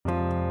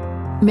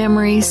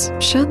Memories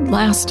should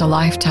last a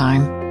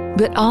lifetime,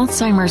 but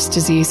Alzheimer's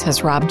disease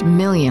has robbed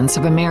millions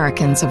of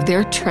Americans of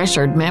their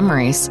treasured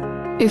memories.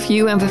 If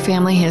you have a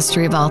family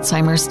history of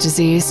Alzheimer's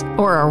disease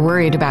or are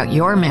worried about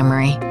your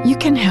memory, you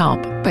can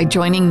help by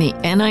joining the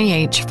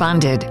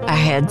NIH-funded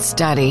AHEAD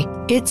study.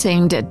 It's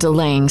aimed at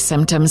delaying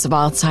symptoms of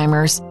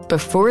Alzheimer's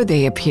before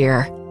they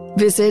appear.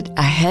 Visit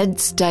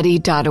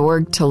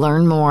aheadstudy.org to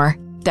learn more.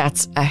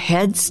 That's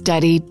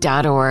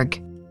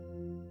aheadstudy.org.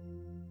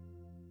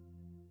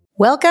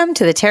 Welcome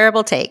to The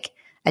Terrible Take,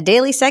 a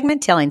daily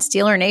segment telling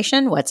Steeler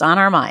Nation what's on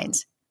our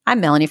minds. I'm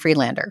Melanie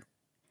Friedlander.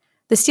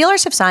 The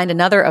Steelers have signed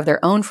another of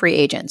their own free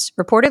agents,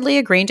 reportedly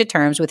agreeing to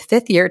terms with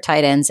fifth-year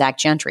tight end Zach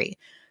Gentry,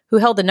 who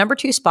held the number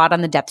 2 spot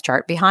on the depth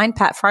chart behind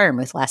Pat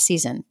Freiermuth last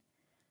season.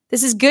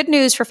 This is good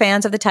news for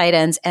fans of the tight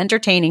end's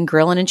entertaining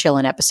grillin' and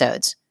chillin'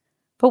 episodes.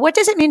 But what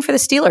does it mean for the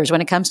Steelers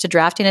when it comes to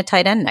drafting a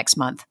tight end next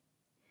month?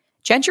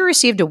 Gentry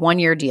received a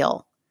 1-year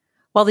deal.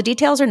 While the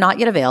details are not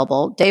yet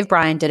available, Dave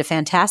Bryan did a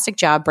fantastic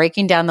job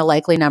breaking down the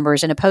likely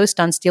numbers in a post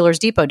on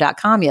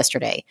SteelersDepot.com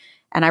yesterday,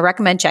 and I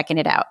recommend checking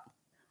it out.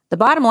 The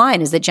bottom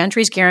line is that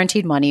Gentry's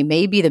guaranteed money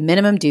may be the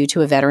minimum due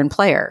to a veteran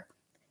player.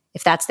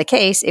 If that's the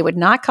case, it would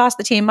not cost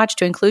the team much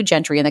to include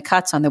Gentry in the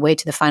cuts on the way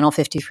to the final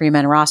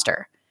 53-man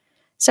roster.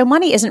 So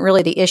money isn't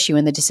really the issue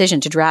in the decision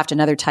to draft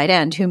another tight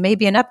end who may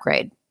be an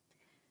upgrade.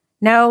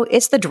 No,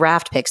 it's the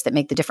draft picks that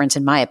make the difference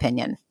in my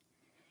opinion.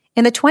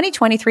 In the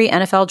 2023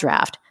 NFL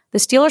Draft, the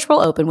Steelers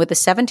will open with the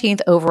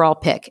 17th overall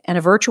pick and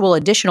a virtual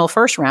additional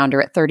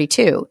first-rounder at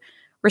 32,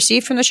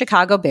 received from the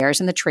Chicago Bears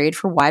in the trade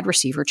for wide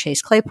receiver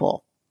Chase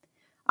Claypool.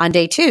 On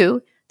day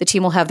 2, the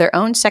team will have their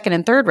own second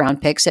and third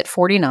round picks at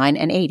 49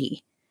 and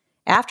 80.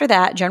 After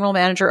that, General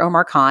Manager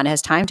Omar Khan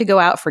has time to go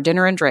out for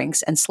dinner and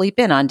drinks and sleep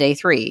in on day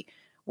 3,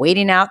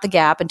 waiting out the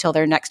gap until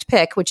their next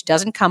pick, which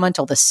doesn't come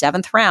until the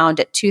 7th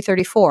round at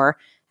 234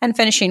 and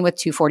finishing with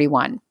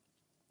 241.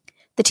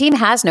 The team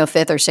has no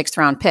 5th or 6th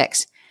round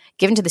picks,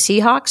 given to the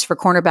Seahawks for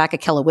cornerback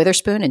Ahkello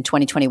Witherspoon in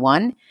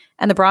 2021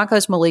 and the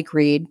Broncos' Malik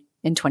Reed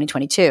in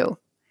 2022.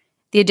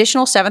 The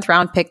additional 7th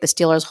round pick the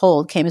Steelers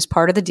hold came as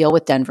part of the deal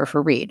with Denver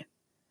for Reed.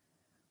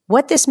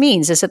 What this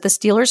means is that the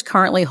Steelers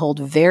currently hold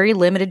very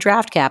limited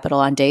draft capital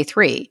on day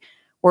 3,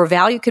 where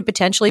value could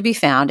potentially be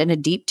found in a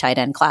deep tight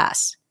end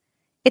class.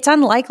 It's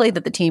unlikely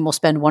that the team will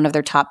spend one of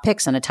their top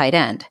picks on a tight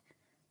end.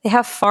 They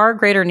have far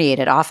greater need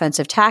at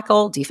offensive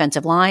tackle,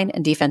 defensive line,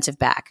 and defensive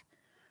back.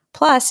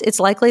 Plus, it's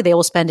likely they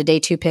will spend a day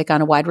 2 pick on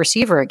a wide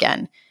receiver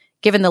again,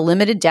 given the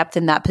limited depth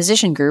in that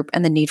position group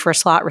and the need for a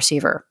slot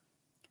receiver.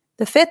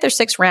 The 5th or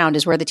 6th round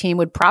is where the team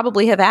would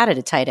probably have added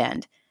a tight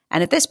end,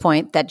 and at this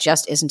point, that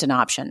just isn't an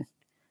option.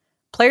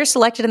 Players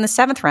selected in the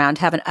 7th round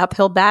have an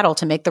uphill battle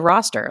to make the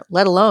roster,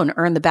 let alone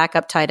earn the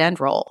backup tight end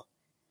role.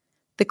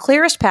 The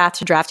clearest path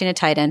to drafting a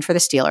tight end for the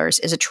Steelers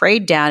is a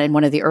trade down in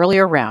one of the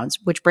earlier rounds,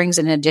 which brings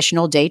in an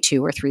additional day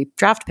 2 or 3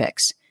 draft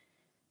picks.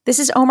 This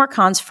is Omar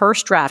Khan's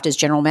first draft as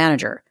general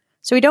manager,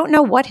 so we don't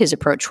know what his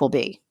approach will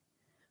be.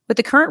 With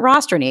the current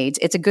roster needs,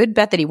 it's a good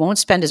bet that he won't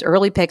spend his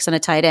early picks on a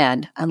tight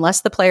end unless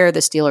the player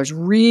the Steelers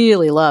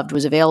really loved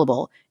was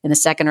available in the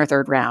 2nd or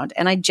 3rd round,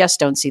 and I just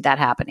don't see that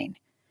happening.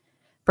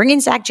 Bringing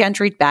Zach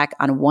Gentry back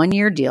on a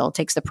 1-year deal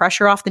takes the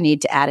pressure off the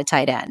need to add a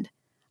tight end.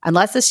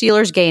 Unless the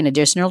Steelers gain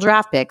additional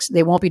draft picks,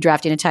 they won't be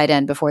drafting a tight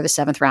end before the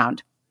 7th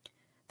round.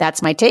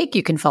 That's my take.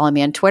 You can follow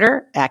me on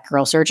Twitter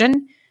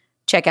 @GirlSurgeon.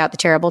 Check out The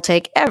Terrible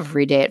Take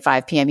every day at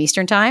 5 p.m.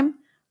 Eastern Time.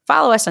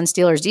 Follow us on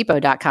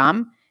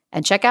SteelersDepot.com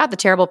and check out The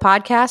Terrible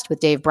Podcast with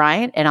Dave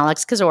Bryant and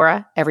Alex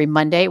Kozora every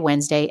Monday,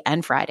 Wednesday,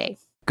 and Friday.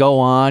 Go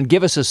on,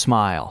 give us a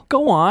smile.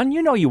 Go on,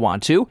 you know you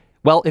want to.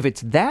 Well, if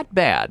it's that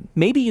bad,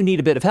 maybe you need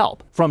a bit of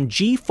help from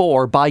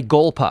G4 by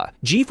Golpa.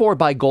 G4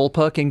 by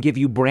Golpa can give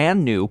you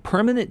brand new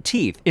permanent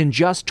teeth in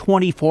just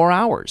 24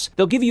 hours.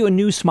 They'll give you a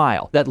new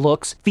smile that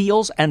looks,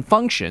 feels, and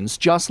functions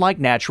just like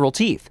natural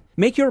teeth.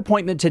 Make your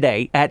appointment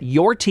today at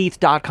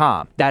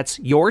yourteeth.com. That's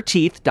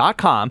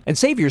yourteeth.com and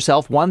save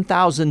yourself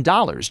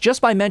 $1,000 just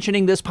by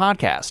mentioning this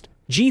podcast.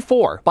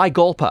 G4 by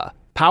Golpa.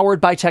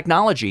 Powered by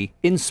technology,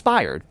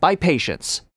 inspired by patience.